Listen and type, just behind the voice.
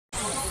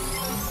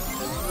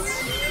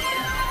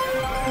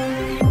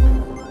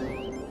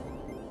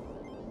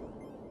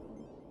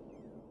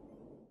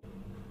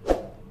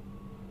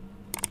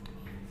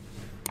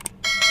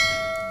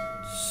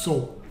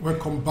So,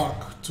 welcome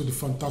back to the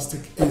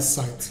Fantastic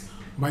Insight.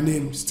 My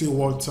name is still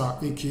Walter,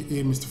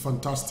 aka Mr.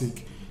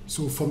 Fantastic.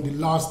 So, from the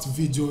last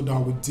video that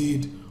we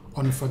did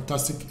on the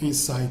Fantastic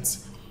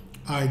Insights,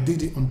 I did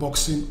the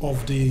unboxing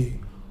of the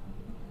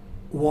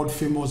world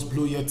famous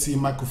Blue Yeti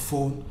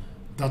microphone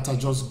that I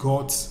just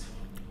got,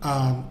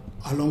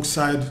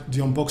 alongside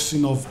the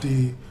unboxing of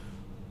the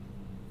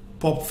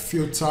pop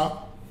filter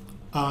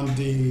and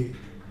the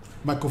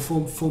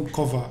microphone foam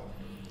cover.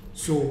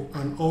 So,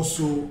 and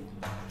also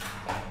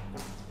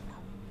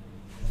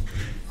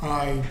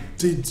I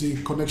did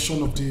the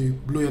connection of the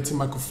Blue Yeti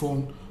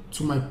microphone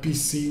to my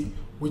PC,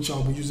 which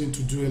I'll be using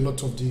to do a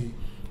lot of the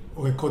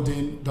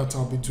recording that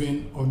I'll be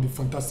doing on the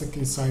Fantastic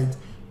Insight,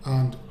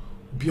 and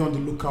be on the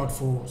lookout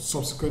for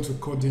subsequent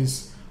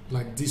recordings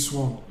like this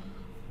one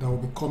that will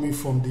be coming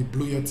from the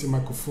Blue Yeti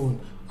microphone.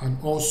 And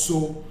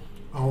also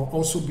I'll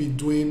also be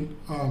doing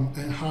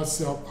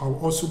I'll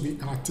also be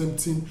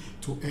attempting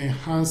to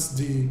enhance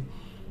the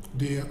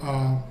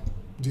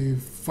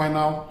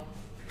final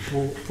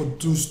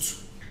produced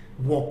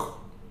work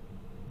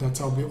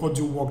that I'll be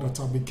audio work that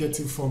I'll be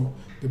getting from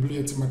the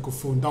Blue Yeti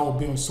microphone. That will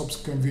be on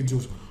subsequent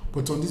videos.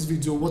 But on this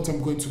video, what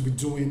I'm going to be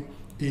doing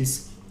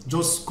is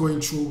just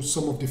going through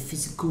some of the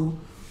physical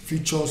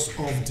features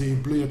of the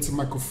Blue Yeti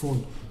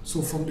microphone.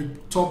 So from the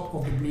top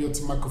of the Blue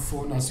Yeti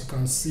microphone, as you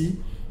can see,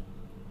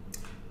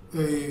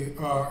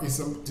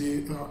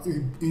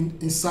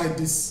 inside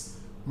this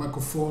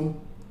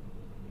microphone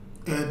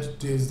head,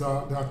 there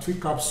are three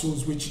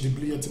capsules which the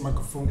Blue Yeti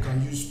microphone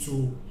can use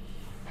to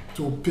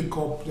pick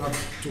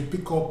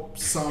up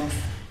sound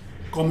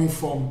coming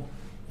from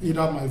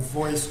either my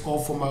voice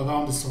or from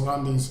around the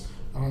surroundings.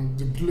 And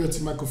the Blue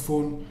Yeti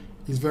microphone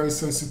is very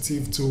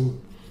sensitive to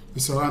the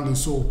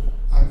surroundings. So,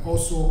 and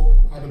also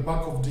at the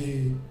back of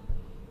the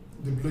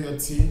Blue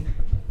Yeti,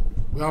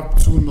 we have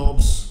two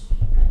knobs.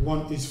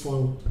 One is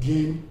for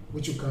gain,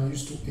 which you can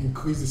use to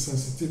increase the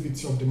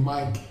sensitivity of the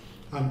mic,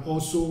 and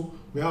also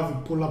we have a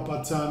polar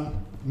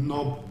pattern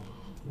knob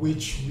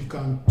which we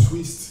can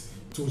twist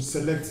to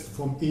select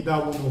from either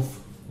one of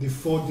the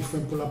 4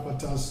 different polar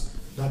patterns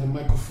that the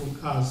microphone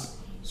has.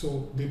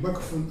 So the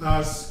microphone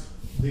has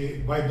the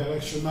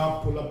bi-directional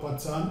polar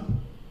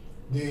pattern,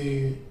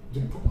 I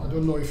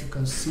don't know if you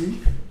can see,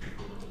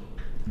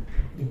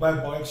 the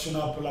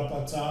bi-directional polar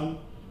pattern,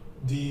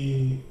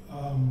 the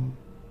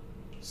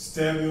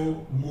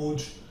stereo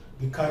mode,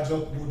 the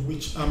Cardioid mode,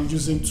 which I'm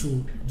using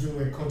to do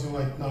recording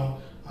right now,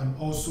 and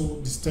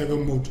also the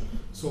stereo mode.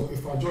 So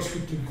if I just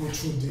quickly go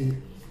through the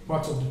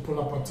part of the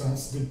polar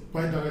patterns, the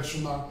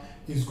bi-directional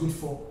is good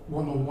for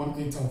one-on-one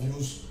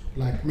interviews,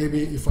 like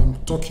maybe if I'm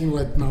talking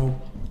right now,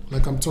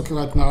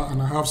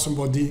 and I have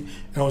somebody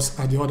else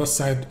at the other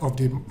side of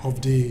the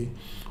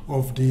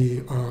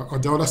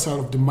other side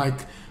of the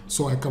mic,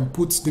 so I can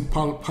put the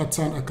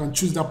pattern, I can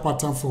choose that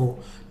pattern for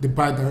the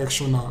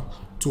bi-directional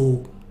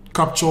to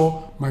capture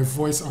my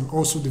voice and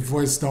also the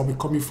voice that will be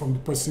coming from the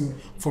person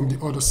from the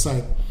other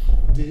side.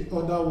 The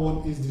other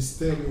one is the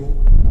stereo.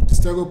 The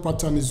stereo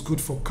pattern is good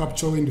for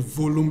capturing the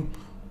volume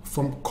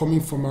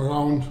coming from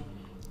around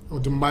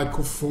the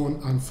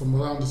microphone and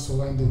from around the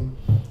surrounding.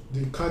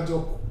 The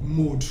Cardioid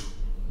mode,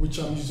 which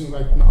I'm using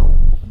right now,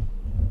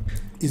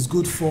 is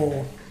good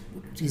for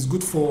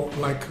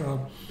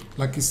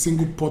like a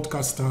single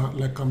podcaster,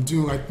 like I'm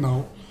doing right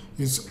now.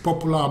 It's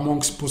popular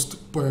amongst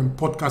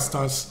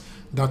podcasters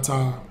that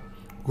are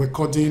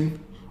recording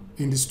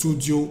in the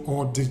studio,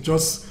 or they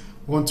just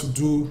want to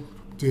do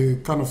the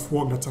kind of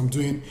work that I'm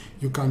doing.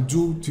 You can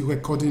do the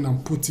recording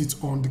and put it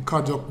on the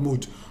Cardioid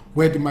mode,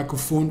 where the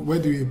microphone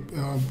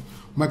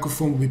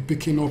will be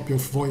picking up your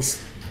voice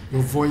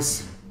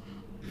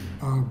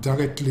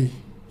directly.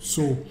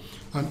 So,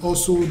 and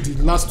also the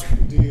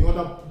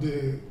other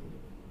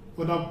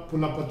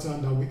polar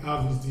pattern that we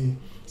have is the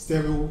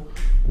stereo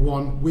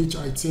one, which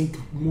I think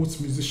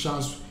most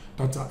musicians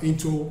that are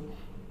into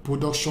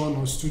production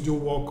or studio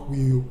work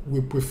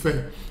will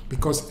prefer,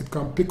 because it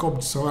can pick up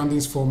the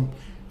surroundings from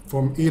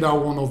either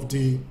one of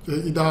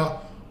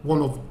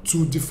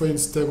 2 different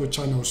stereo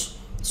channels.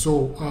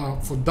 So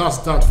for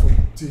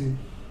the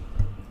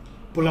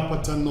polar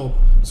pattern knob.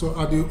 So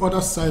at the other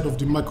side of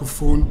the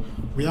microphone,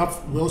 we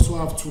also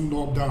have 2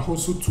 knobs. There are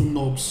also 2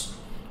 knobs,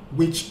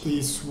 which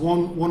is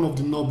one of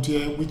the knobs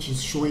here, which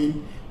is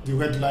showing the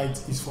red light,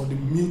 is for the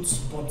mute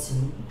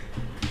button.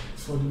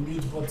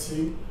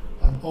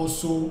 And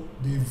also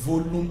the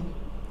volume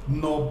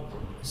knob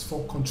is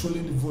for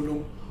controlling the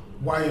volume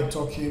while you're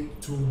talking,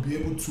 to be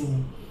able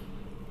to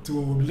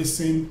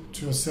listen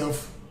to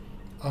yourself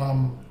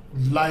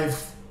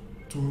live,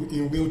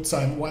 in real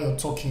time while you're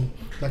talking.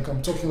 Like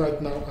I'm talking right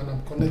now, and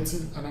I'm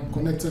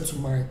connected to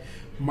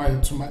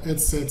my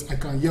headset. I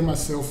can hear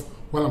myself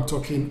while I'm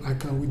talking. I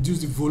can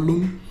reduce the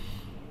volume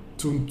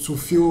to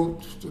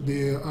feel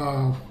the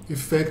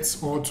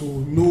effects, or to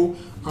know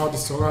how the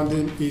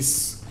surrounding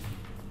is.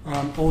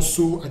 And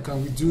also I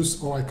can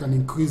reduce or I can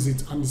increase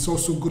it, and it's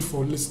also good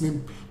for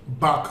listening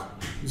back.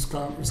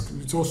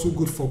 It's also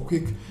good for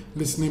quick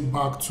listening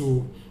back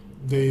to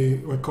the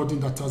recording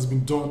that has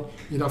been done,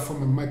 either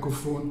from a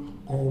microphone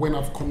or when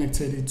I've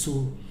connected it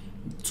to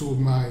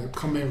my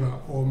camera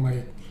or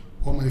my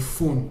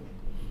phone.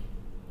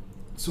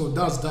 So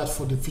that's that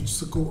for the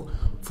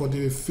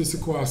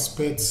physical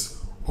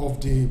aspects of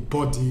the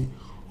body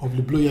of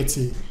the Blue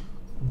Yeti.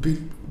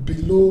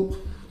 Below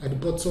at the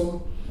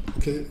bottom,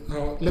 okay.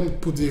 Let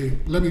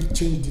me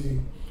change the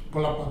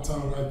color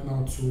pattern right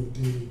now to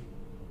the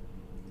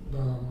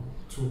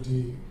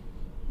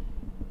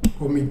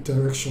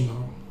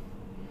omnidirectional.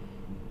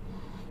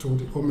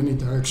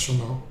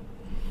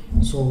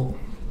 So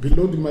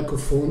below the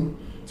microphone,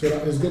 so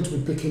that it's going to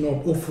be picking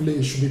up. Hopefully,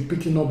 it should be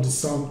picking up the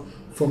sound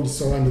from the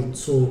surrounding.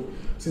 So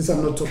since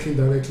I'm not talking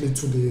directly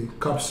to the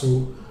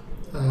capsule,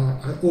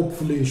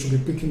 hopefully it should be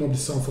picking up the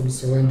sound from the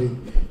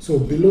surrounding. So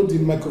below the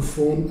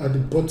microphone at the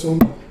bottom,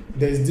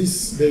 there's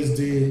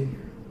the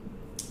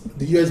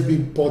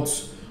USB port,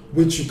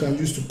 which you can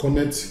use to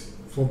connect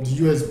from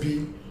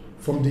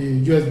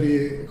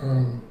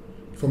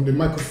the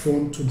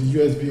microphone to the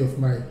USB of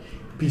my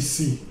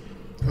PC.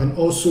 And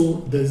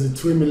also there's a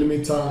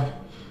 3mm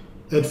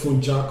headphone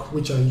jack,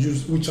 which I'm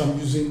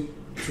using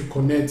to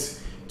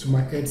connect to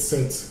my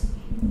headset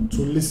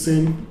to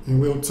listen in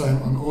real time,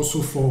 and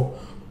also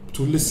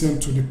to listen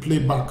to the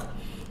playback.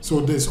 So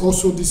there's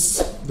also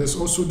this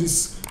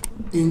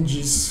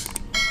hinges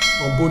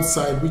on both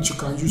sides, which you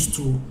can use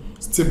to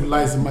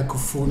stabilize the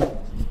microphone,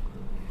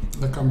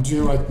 like I'm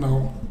doing right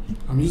now.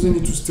 I'm using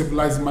it to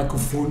stabilize the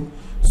microphone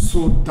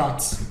so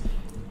that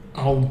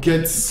it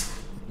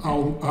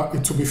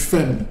will be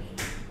firm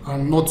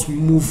and not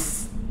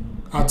move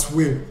at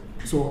will.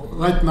 So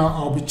right now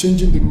I'll be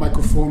changing the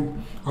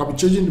microphone. I'll be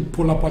changing the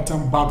polar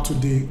pattern back to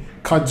the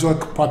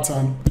cardioid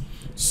pattern,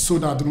 so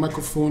that the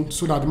microphone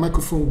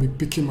will be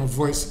picking my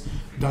voice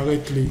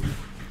directly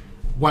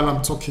while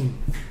I'm talking.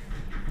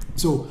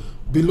 So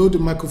below the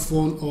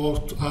microphone,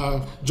 or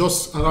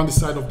just around the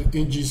side of the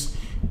hinges,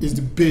 is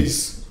the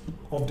base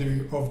of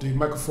the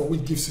microphone,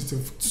 which gives it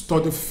a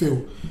sturdy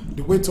feel.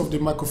 The weight of the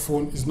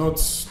microphone is not,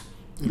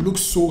 it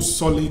looks so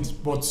solid,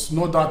 but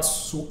not that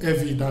so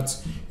heavy that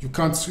you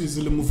can't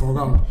easily move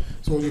around.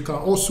 So you can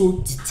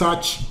also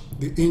detach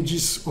the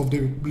hinges of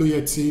the Blue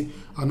Yeti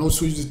and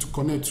also use it to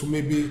connect to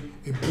maybe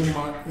a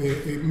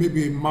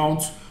maybe a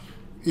mount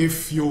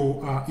if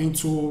you are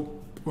into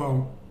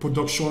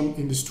production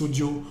in the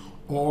studio,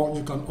 or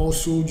you can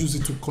also use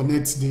it to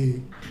connect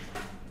the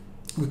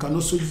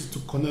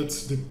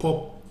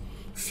pop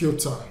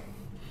filter.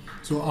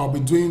 So I'll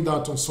be doing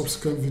that on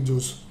subsequent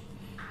videos.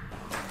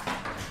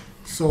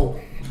 So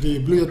the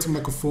Blue Yeti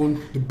microphone,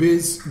 the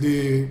base,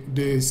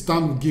 the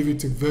stand will give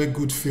it a very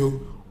good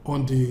feel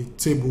on the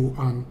table,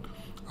 and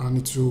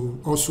it will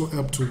also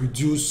help to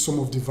reduce some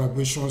of the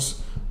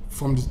vibrations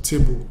from the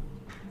table,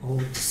 or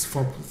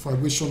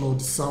vibration or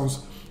the sounds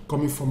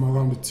coming from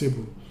around the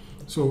table.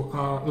 So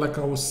like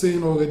I've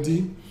said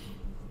already,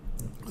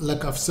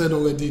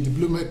 the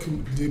Blue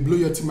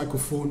Yeti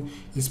microphone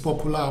is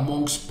popular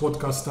amongst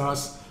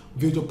podcasters,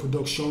 video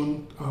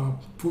production,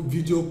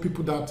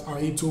 people that are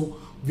into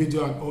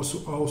video, and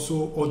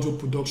also audio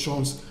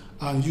productions,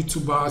 and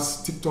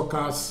YouTubers,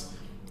 TikTokers,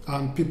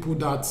 and people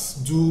that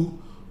do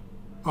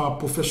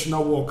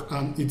professional work.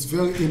 And it's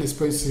very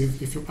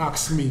inexpensive, if you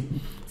ask me,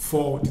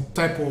 for the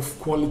type of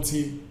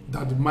quality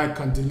that the mic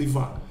can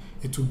deliver.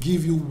 It will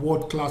give you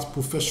world-class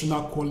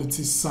professional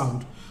quality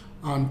sound.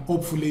 And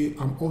hopefully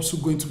I'm also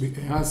going to be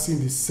enhancing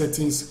the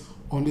settings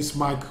on this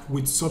mic.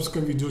 With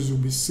subsequent videos, you'll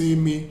be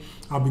seeing me.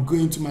 I'll be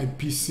going to my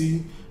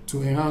PC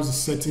to enhance the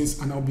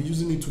settings, and I'll be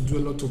using it to do a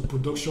lot of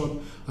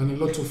production and a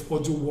lot of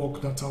audio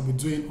work that I'll be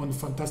doing on the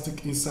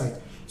Fantastic Insight.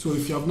 So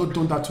if you have not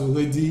done that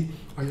already,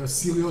 and you're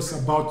serious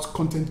about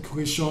content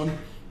creation,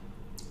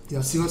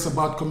 you're serious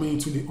about coming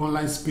into the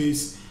online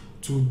space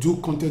to do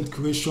content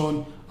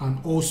creation and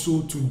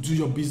also to do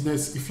your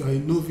business, if you're a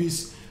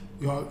novice,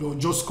 you're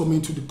just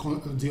coming to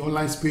the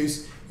online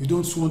space, you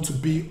don't want to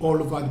be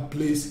all over the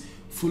place,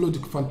 follow the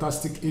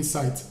Fantastic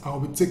Insight. I'll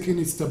be taking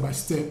it step by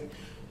step,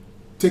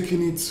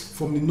 taking it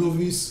from the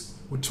novice.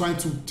 We're trying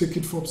to take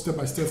it from step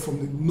by step from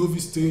the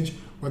novice stage.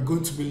 We're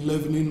going to be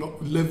leveling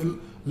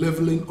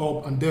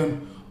up, and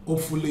then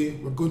hopefully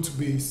we're going to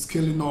be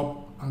scaling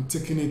up and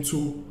taking it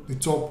to the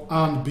top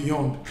and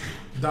beyond.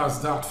 That's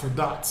that for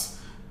that.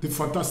 The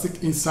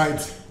Fantastic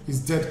Insight is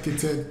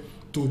dedicated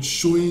to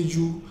showing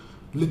you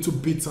little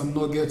bits and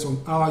nuggets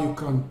on how you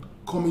can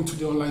come into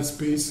the online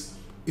space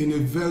in a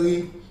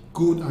very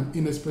good and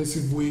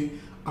inexpensive way,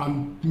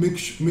 and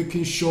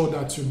making sure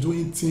that you're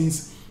doing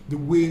things the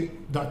way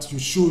that you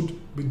should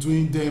be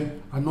doing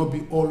them, and not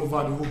be all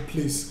over the whole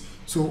place.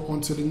 So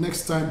until the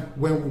next time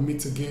when we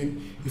meet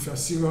again, if you're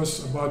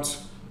serious about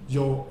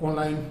your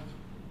online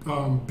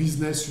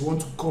business, you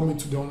want to come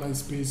into the online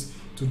space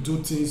to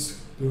do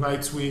things the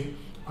right way,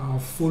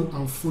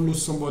 follow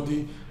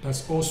somebody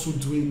that's also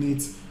doing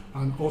it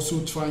and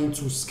also trying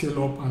to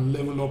scale up and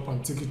level up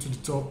and take it to the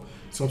top,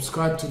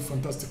 subscribe to the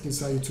Fantastic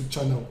Insight YouTube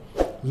channel.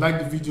 Like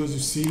the videos you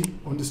see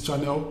on this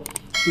channel,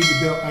 hit the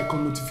bell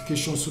icon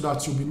notification so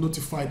that you'll be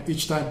notified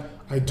each time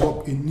I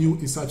drop a new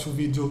insightful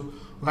video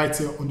right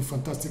here on the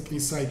Fantastic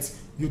Insight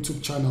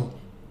YouTube channel.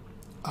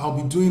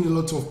 I'll be doing a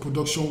lot of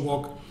production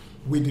work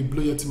with the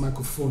Blue Yeti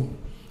microphone.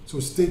 So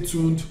stay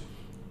tuned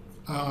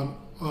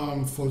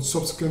for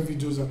subsequent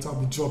videos that I'll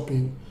be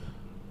dropping.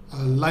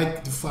 I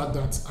like the fact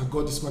that I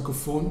got this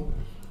microphone.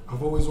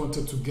 I've always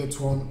wanted to get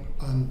one,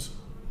 and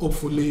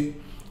hopefully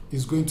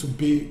it's going to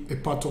be a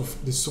part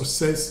of the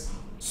success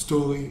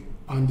story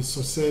and the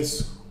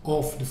success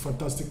of the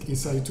Fantastic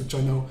Insight YouTube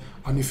channel.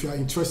 And if you are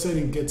interested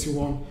in getting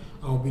one,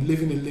 I'll be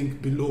leaving a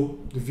link below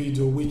the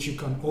video, which you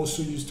can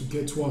also use to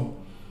get one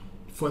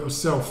for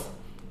yourself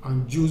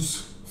and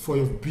use for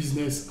your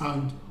business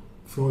and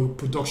for your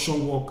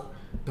production work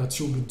that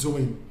you'll be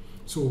doing.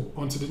 So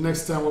until the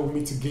next time when we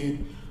meet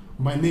again,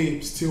 my name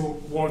is still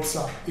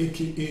Walter,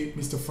 aka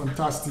Mr.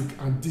 Fantastic,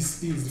 and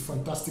this is the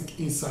Fantastic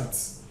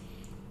Insights.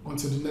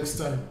 Until the next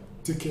time,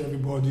 take care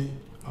everybody,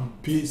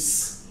 and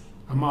peace.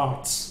 I'm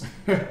out.